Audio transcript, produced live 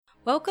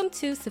Welcome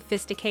to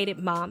Sophisticated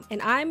Mom,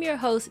 and I'm your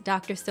host,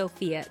 Dr.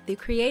 Sophia, the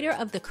creator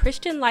of the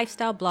Christian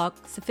lifestyle blog,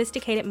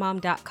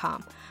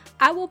 sophisticatedmom.com.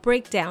 I will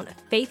break down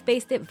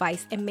faith-based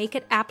advice and make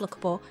it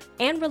applicable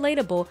and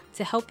relatable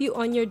to help you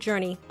on your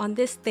journey on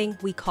this thing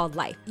we call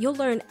life. You'll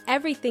learn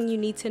everything you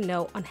need to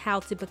know on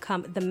how to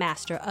become the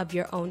master of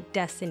your own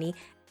destiny.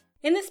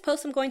 In this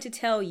post, I'm going to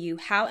tell you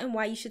how and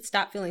why you should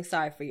stop feeling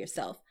sorry for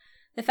yourself.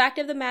 The fact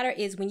of the matter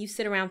is, when you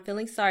sit around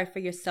feeling sorry for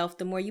yourself,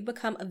 the more you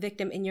become a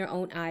victim in your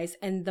own eyes,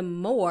 and the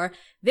more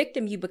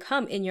victim you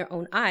become in your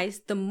own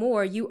eyes, the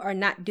more you are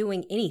not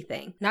doing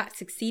anything, not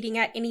succeeding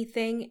at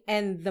anything,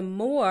 and the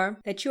more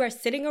that you are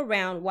sitting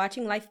around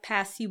watching life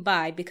pass you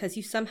by because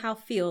you somehow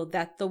feel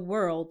that the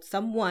world,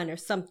 someone, or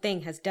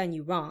something has done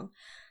you wrong.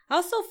 I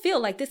also feel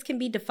like this can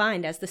be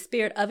defined as the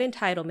spirit of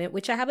entitlement,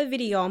 which I have a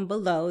video on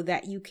below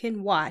that you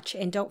can watch.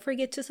 And don't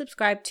forget to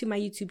subscribe to my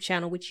YouTube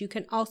channel, which you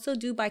can also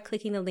do by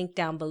clicking the link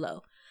down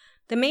below.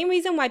 The main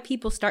reason why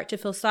people start to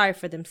feel sorry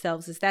for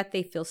themselves is that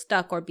they feel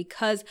stuck, or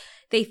because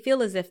they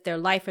feel as if their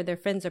life or their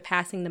friends are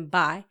passing them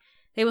by.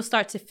 They will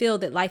start to feel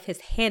that life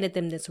has handed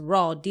them this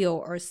raw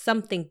deal, or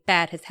something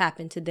bad has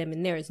happened to them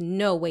and there is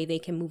no way they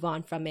can move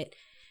on from it.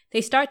 They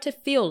start to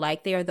feel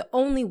like they are the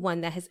only one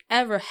that has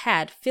ever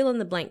had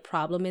fill-in-the-blank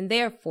problem, and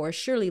therefore,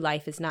 surely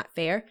life is not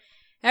fair.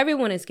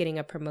 Everyone is getting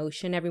a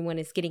promotion, everyone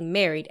is getting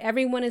married,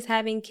 everyone is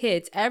having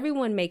kids,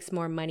 everyone makes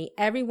more money,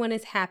 everyone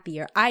is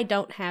happier. I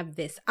don't have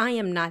this, I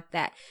am not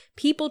that.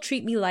 People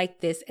treat me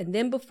like this, and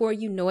then before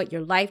you know it, your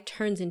life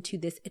turns into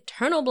this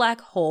eternal black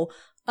hole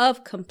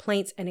of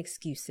complaints and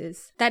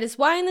excuses. That is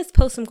why in this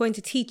post I'm going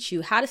to teach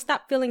you how to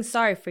stop feeling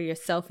sorry for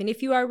yourself. And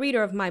if you are a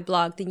reader of my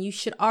blog, then you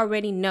should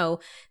already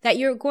know that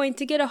you're going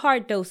to get a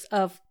hard dose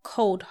of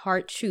cold,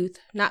 hard truth,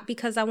 not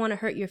because I want to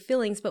hurt your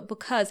feelings, but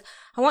because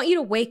I want you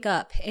to wake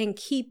up and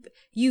keep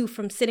you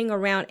from sitting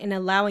around and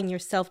allowing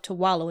yourself to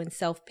wallow in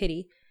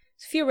self-pity.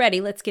 So if you're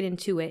ready, let's get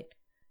into it.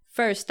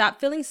 First, stop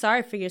feeling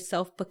sorry for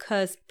yourself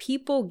because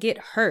people get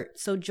hurt,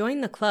 so join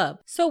the club.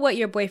 So what,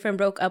 your boyfriend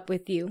broke up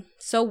with you?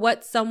 So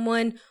what,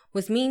 someone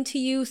was mean to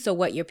you? So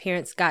what, your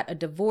parents got a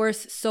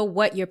divorce? So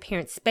what, your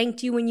parents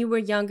spanked you when you were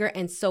younger?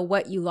 And so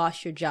what, you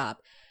lost your job?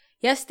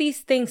 Yes, these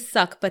things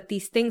suck, but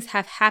these things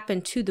have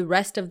happened to the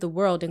rest of the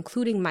world,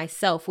 including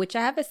myself, which I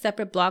have a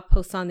separate blog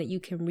post on that you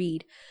can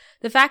read.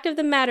 The fact of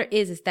the matter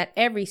is that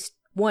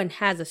everyone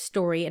has a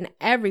story, and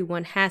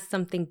everyone has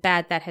something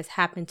bad that has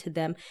happened to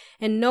them,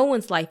 and no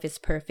one's life is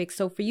perfect.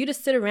 So for you to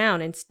sit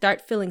around and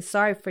start feeling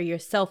sorry for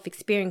yourself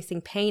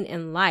experiencing pain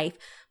in life,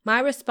 my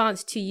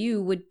response to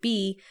you would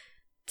be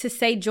to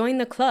say join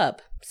the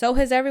club. So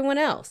has everyone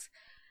else.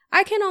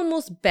 I can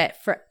almost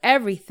bet for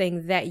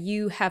everything that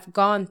you have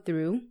gone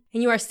through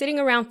and you are sitting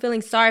around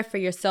feeling sorry for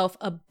yourself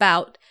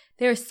about,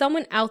 there is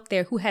someone out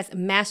there who has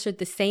mastered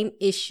the same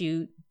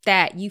issue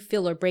that you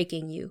feel are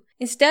breaking you.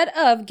 Instead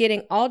of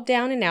getting all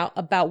down and out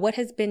about what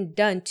has been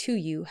done to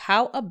you,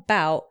 how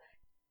about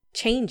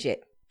change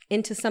it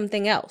into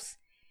something else?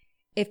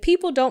 If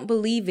people don't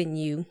believe in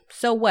you,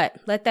 so what?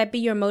 Let that be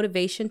your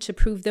motivation to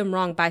prove them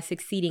wrong by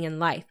succeeding in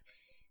life.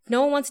 If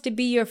no one wants to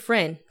be your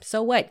friend,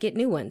 so what? Get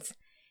new ones.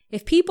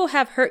 If people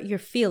have hurt your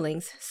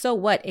feelings, so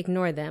what?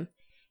 Ignore them.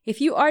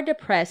 If you are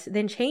depressed,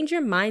 then change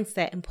your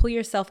mindset and pull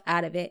yourself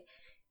out of it.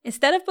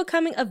 Instead of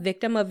becoming a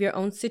victim of your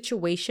own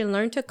situation,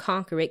 learn to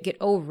conquer it, get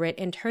over it,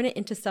 and turn it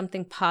into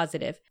something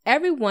positive.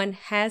 Everyone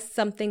has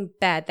something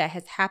bad that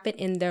has happened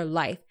in their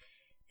life,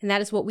 and that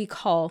is what we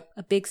call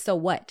a big so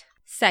what.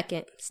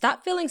 Second,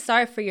 stop feeling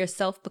sorry for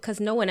yourself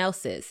because no one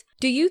else is.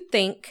 Do you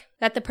think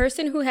that the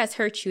person who has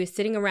hurt you is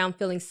sitting around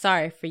feeling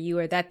sorry for you,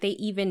 or that they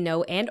even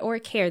know and or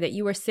care that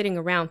you are sitting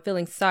around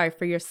feeling sorry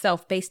for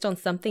yourself based on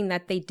something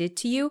that they did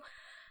to you?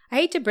 I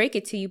hate to break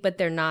it to you, but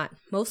they're not.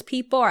 Most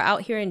people are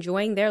out here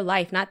enjoying their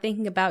life, not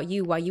thinking about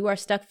you, while you are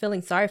stuck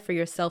feeling sorry for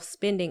yourself,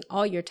 spending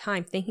all your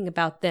time thinking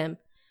about them.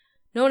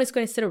 No one is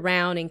going to sit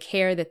around and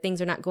care that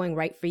things are not going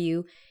right for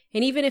you.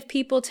 And even if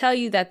people tell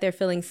you that they're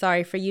feeling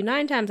sorry for you,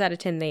 9 times out of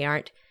 10 they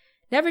aren't.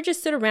 Never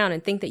just sit around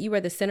and think that you are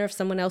the center of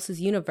someone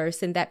else's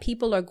universe and that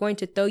people are going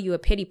to throw you a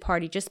pity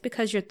party just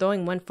because you're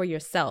throwing one for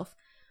yourself.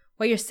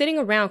 While you're sitting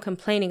around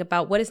complaining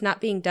about what is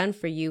not being done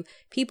for you,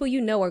 people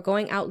you know are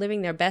going out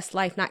living their best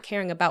life, not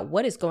caring about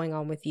what is going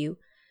on with you.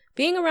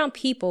 Being around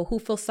people who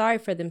feel sorry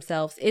for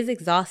themselves is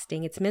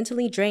exhausting, it's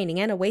mentally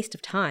draining, and a waste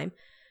of time.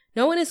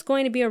 No one is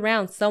going to be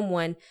around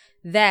someone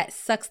that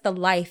sucks the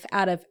life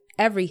out of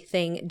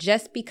everything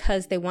just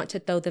because they want to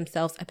throw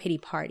themselves a pity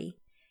party.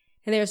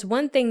 And there's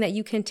one thing that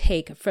you can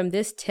take from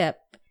this tip,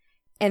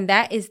 and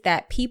that is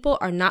that people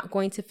are not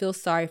going to feel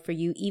sorry for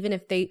you even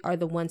if they are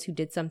the ones who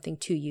did something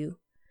to you.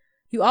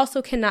 You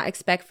also cannot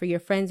expect for your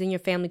friends and your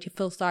family to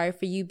feel sorry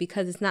for you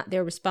because it's not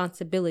their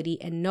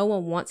responsibility, and no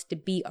one wants to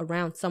be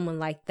around someone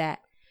like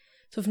that.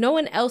 So if no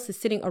one else is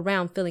sitting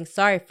around feeling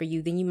sorry for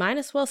you, then you might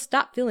as well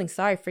stop feeling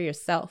sorry for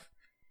yourself.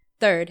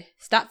 Third,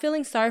 stop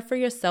feeling sorry for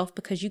yourself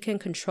because you can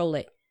control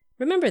it.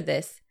 Remember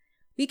this,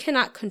 we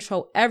cannot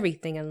control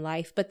everything in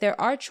life, but there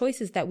are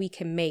choices that we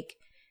can make.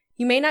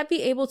 You may not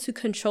be able to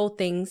control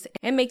things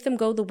and make them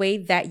go the way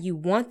that you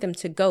want them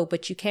to go,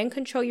 but you can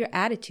control your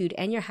attitude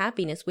and your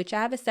happiness, which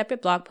I have a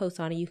separate blog post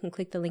on, and you can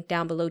click the link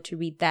down below to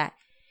read that.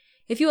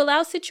 If you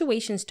allow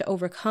situations to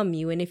overcome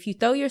you, and if you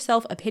throw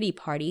yourself a pity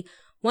party,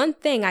 one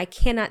thing I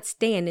cannot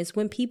stand is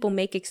when people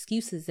make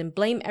excuses and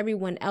blame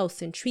everyone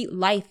else and treat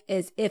life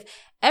as if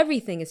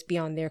everything is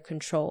beyond their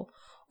control,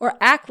 or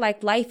act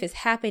like life is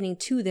happening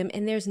to them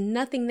and there's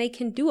nothing they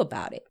can do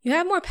about it. You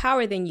have more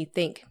power than you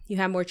think. You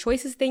have more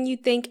choices than you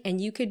think, and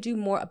you could do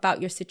more about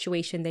your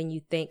situation than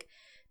you think.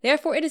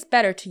 Therefore, it is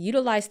better to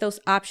utilize those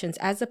options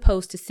as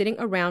opposed to sitting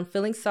around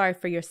feeling sorry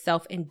for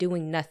yourself and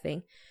doing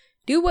nothing.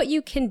 Do what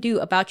you can do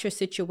about your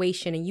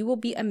situation, and you will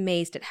be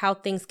amazed at how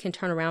things can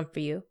turn around for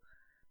you.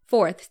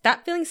 Fourth,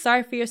 stop feeling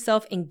sorry for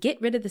yourself and get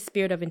rid of the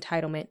spirit of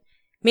entitlement.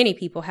 Many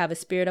people have a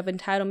spirit of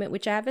entitlement,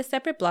 which I have a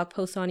separate blog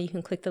post on. You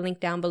can click the link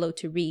down below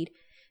to read,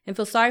 and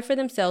feel sorry for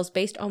themselves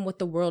based on what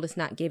the world is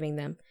not giving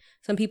them.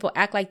 Some people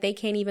act like they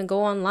can't even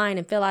go online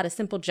and fill out a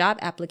simple job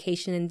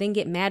application and then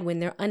get mad when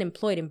they're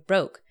unemployed and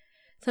broke.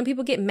 Some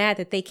people get mad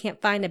that they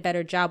can't find a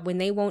better job when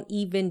they won't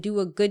even do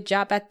a good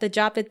job at the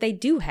job that they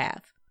do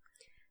have.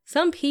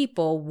 Some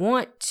people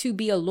want to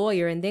be a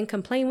lawyer and then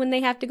complain when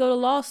they have to go to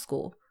law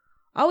school.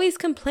 Always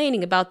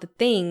complaining about the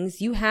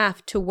things you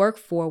have to work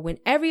for when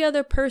every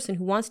other person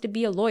who wants to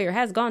be a lawyer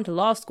has gone to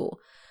law school,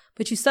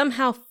 but you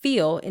somehow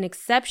feel an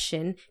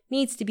exception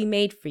needs to be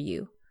made for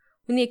you.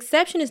 When the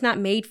exception is not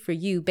made for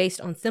you based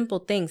on simple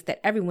things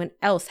that everyone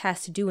else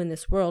has to do in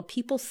this world,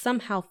 people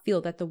somehow feel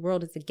that the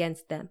world is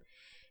against them.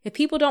 If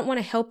people don't want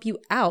to help you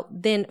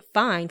out, then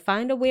fine,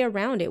 find a way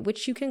around it,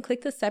 which you can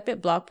click the separate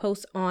blog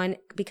post on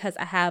because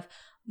I have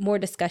more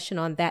discussion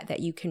on that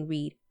you can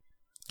read.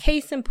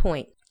 Case in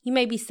point. You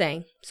may be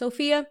saying,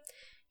 Sophia,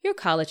 you're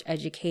college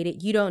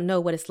educated. You don't know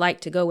what it's like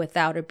to go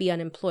without or be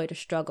unemployed or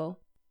struggle.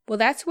 Well,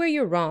 that's where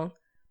you're wrong.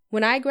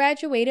 When I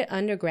graduated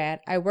undergrad,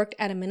 I worked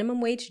at a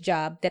minimum wage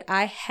job that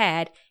I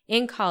had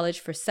in college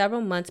for several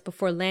months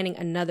before landing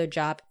another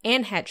job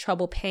and had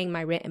trouble paying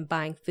my rent and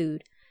buying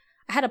food.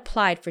 I had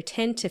applied for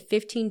 10 to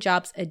 15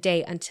 jobs a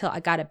day until I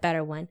got a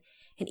better one.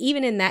 And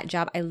even in that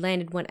job, I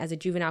landed one as a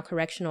juvenile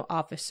correctional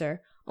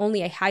officer.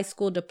 Only a high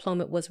school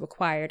diploma was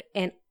required,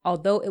 and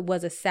although it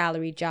was a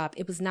salary job,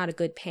 it was not a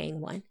good paying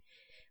one.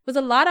 It was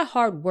a lot of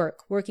hard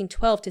work, working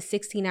 12 to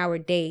 16-hour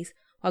days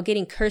while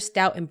getting cursed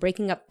out and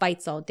breaking up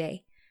fights all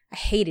day. I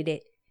hated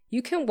it.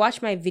 You can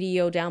watch my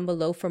video down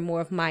below for more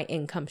of my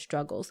income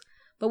struggles.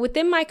 But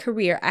within my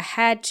career, I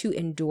had to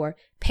endure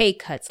pay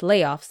cuts,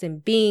 layoffs,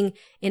 and being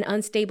in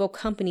unstable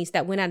companies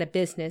that went out of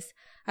business.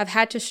 I've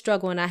had to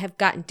struggle and I have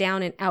gotten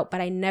down and out,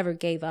 but I never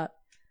gave up.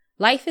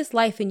 Life is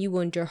life, and you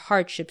will endure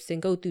hardships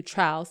and go through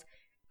trials.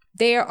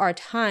 There are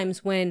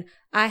times when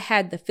I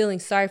had the feeling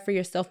sorry for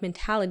yourself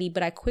mentality,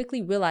 but I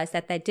quickly realized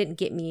that didn't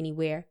get me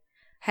anywhere.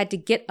 I had to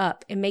get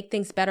up and make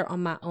things better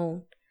on my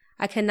own.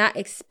 I cannot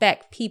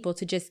expect people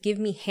to just give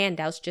me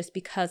handouts just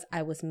because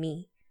I was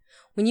me.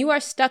 When you are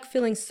stuck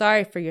feeling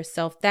sorry for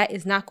yourself, that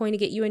is not going to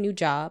get you a new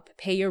job,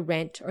 pay your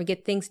rent, or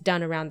get things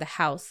done around the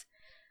house.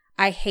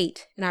 I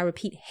hate, and I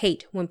repeat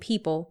hate, when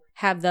people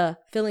have the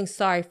feeling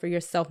sorry for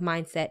yourself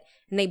mindset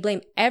and they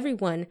blame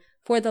everyone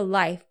for the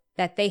life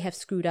that they have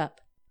screwed up.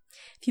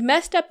 If you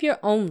messed up your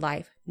own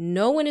life,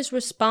 no one is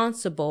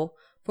responsible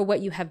for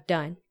what you have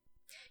done.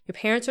 Your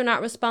parents are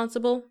not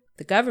responsible.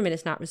 The government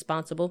is not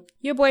responsible.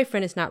 Your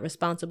boyfriend is not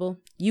responsible.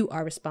 You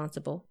are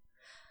responsible.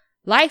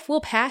 Life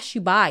will pass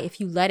you by if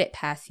you let it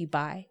pass you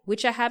by,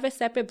 which I have a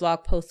separate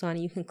blog post on,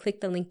 and you can click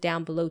the link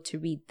down below to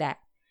read that.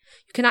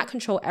 You cannot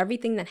control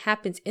everything that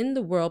happens in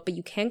the world, but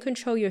you can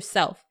control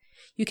yourself.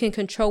 You can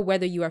control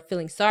whether you are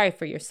feeling sorry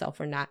for yourself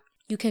or not.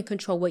 You can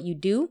control what you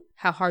do,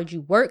 how hard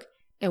you work,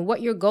 and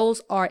what your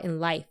goals are in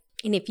life.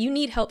 And if you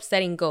need help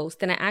setting goals,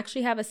 then I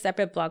actually have a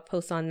separate blog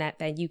post on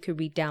that you could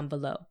read down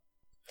below.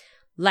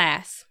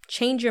 Last,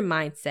 change your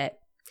mindset.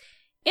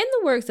 In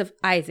the words of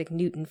Isaac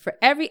Newton, for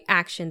every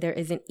action, there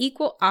is an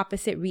equal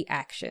opposite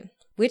reaction,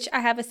 which I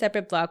have a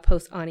separate blog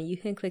post on, and you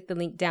can click the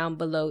link down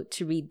below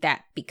to read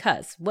that,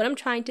 because what I'm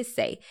trying to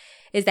say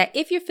is that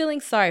if you're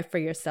feeling sorry for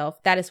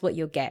yourself, that is what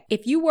you'll get.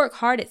 If you work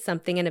hard at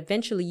something, and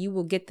eventually you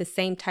will get the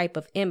same type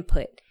of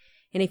input.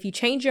 And if you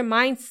change your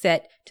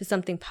mindset to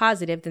something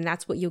positive, then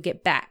that's what you'll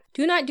get back.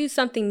 Do not do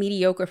something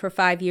mediocre for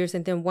 5 years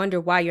and then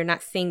wonder why you're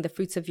not seeing the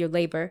fruits of your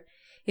labor.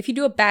 If you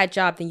do a bad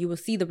job, then you will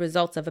see the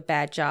results of a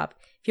bad job.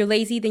 If you're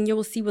lazy, then you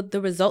will see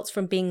the results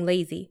from being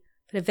lazy.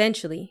 But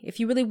eventually, if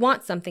you really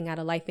want something out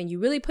of life and you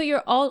really put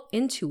your all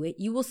into it,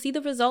 you will see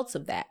the results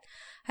of that.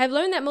 I've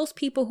learned that most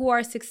people who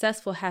are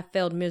successful have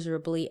failed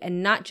miserably,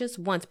 and not just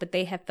once, but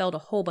they have failed a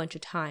whole bunch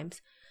of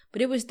times.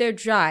 But it was their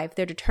drive,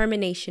 their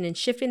determination, and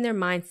shifting their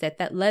mindset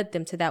that led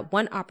them to that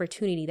one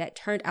opportunity that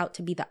turned out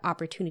to be the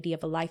opportunity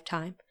of a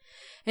lifetime.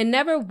 And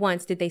never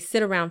once did they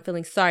sit around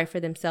feeling sorry for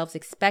themselves,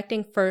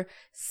 expecting for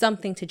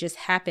something to just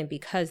happen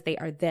because they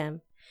are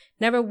them.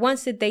 Never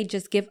once did they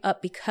just give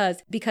up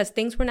because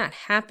things were not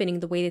happening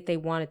the way that they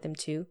wanted them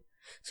to.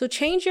 So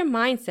change your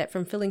mindset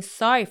from feeling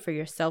sorry for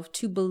yourself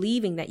to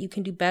believing that you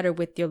can do better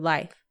with your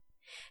life.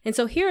 And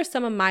so here are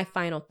some of my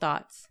final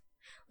thoughts.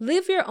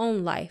 Live your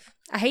own life.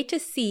 I hate to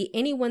see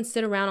anyone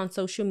sit around on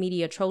social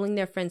media trolling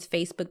their friends'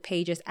 Facebook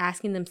pages,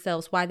 asking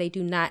themselves why they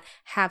do not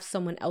have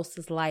someone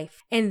else's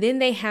life. And then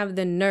they have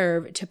the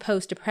nerve to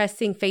post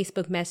depressing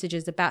Facebook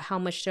messages about how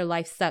much their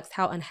life sucks,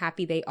 how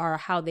unhappy they are,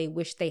 how they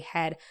wish they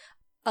had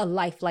a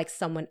life like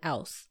someone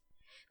else.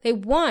 They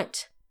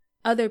want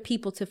other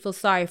people to feel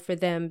sorry for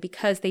them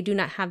because they do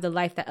not have the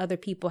life that other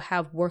people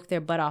have worked their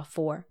butt off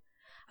for.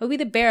 I'll be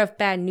the bearer of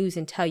bad news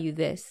and tell you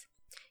this.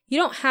 You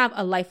don't have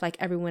a life like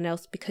everyone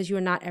else because you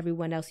are not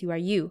everyone else. You are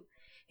you.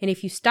 And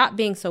if you stop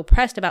being so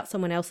pressed about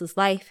someone else's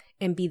life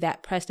and be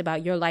that pressed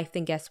about your life,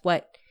 then guess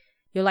what?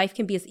 Your life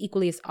can be as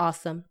equally as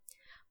awesome,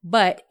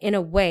 but in a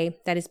way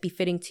that is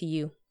befitting to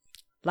you.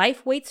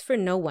 Life waits for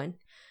no one.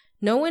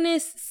 No one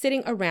is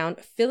sitting around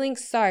feeling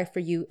sorry for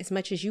you as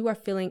much as you are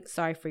feeling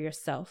sorry for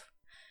yourself.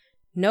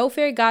 No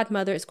fairy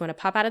godmother is going to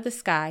pop out of the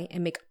sky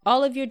and make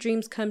all of your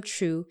dreams come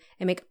true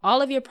and make all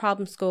of your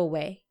problems go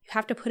away. You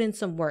have to put in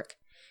some work.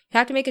 You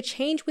have to make a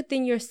change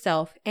within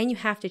yourself, and you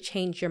have to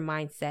change your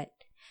mindset.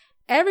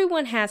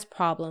 Everyone has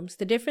problems.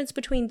 The difference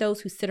between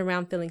those who sit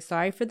around feeling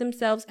sorry for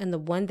themselves and the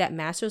one that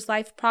masters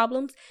life's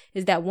problems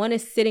is that one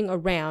is sitting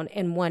around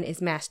and one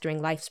is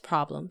mastering life's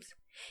problems.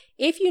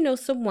 If you know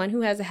someone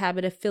who has a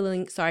habit of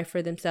feeling sorry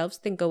for themselves,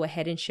 then go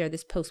ahead and share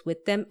this post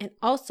with them, and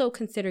also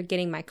consider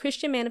getting my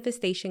Christian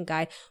Manifestation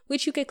Guide,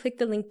 which you can click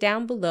the link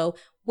down below,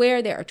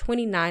 where there are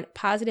 29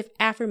 positive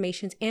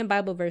affirmations and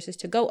Bible verses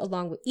to go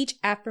along with each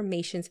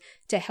affirmations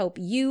to help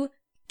you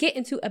get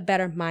into a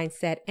better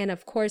mindset and,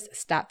 of course,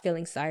 stop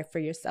feeling sorry for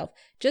yourself.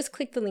 Just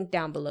click the link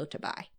down below to buy.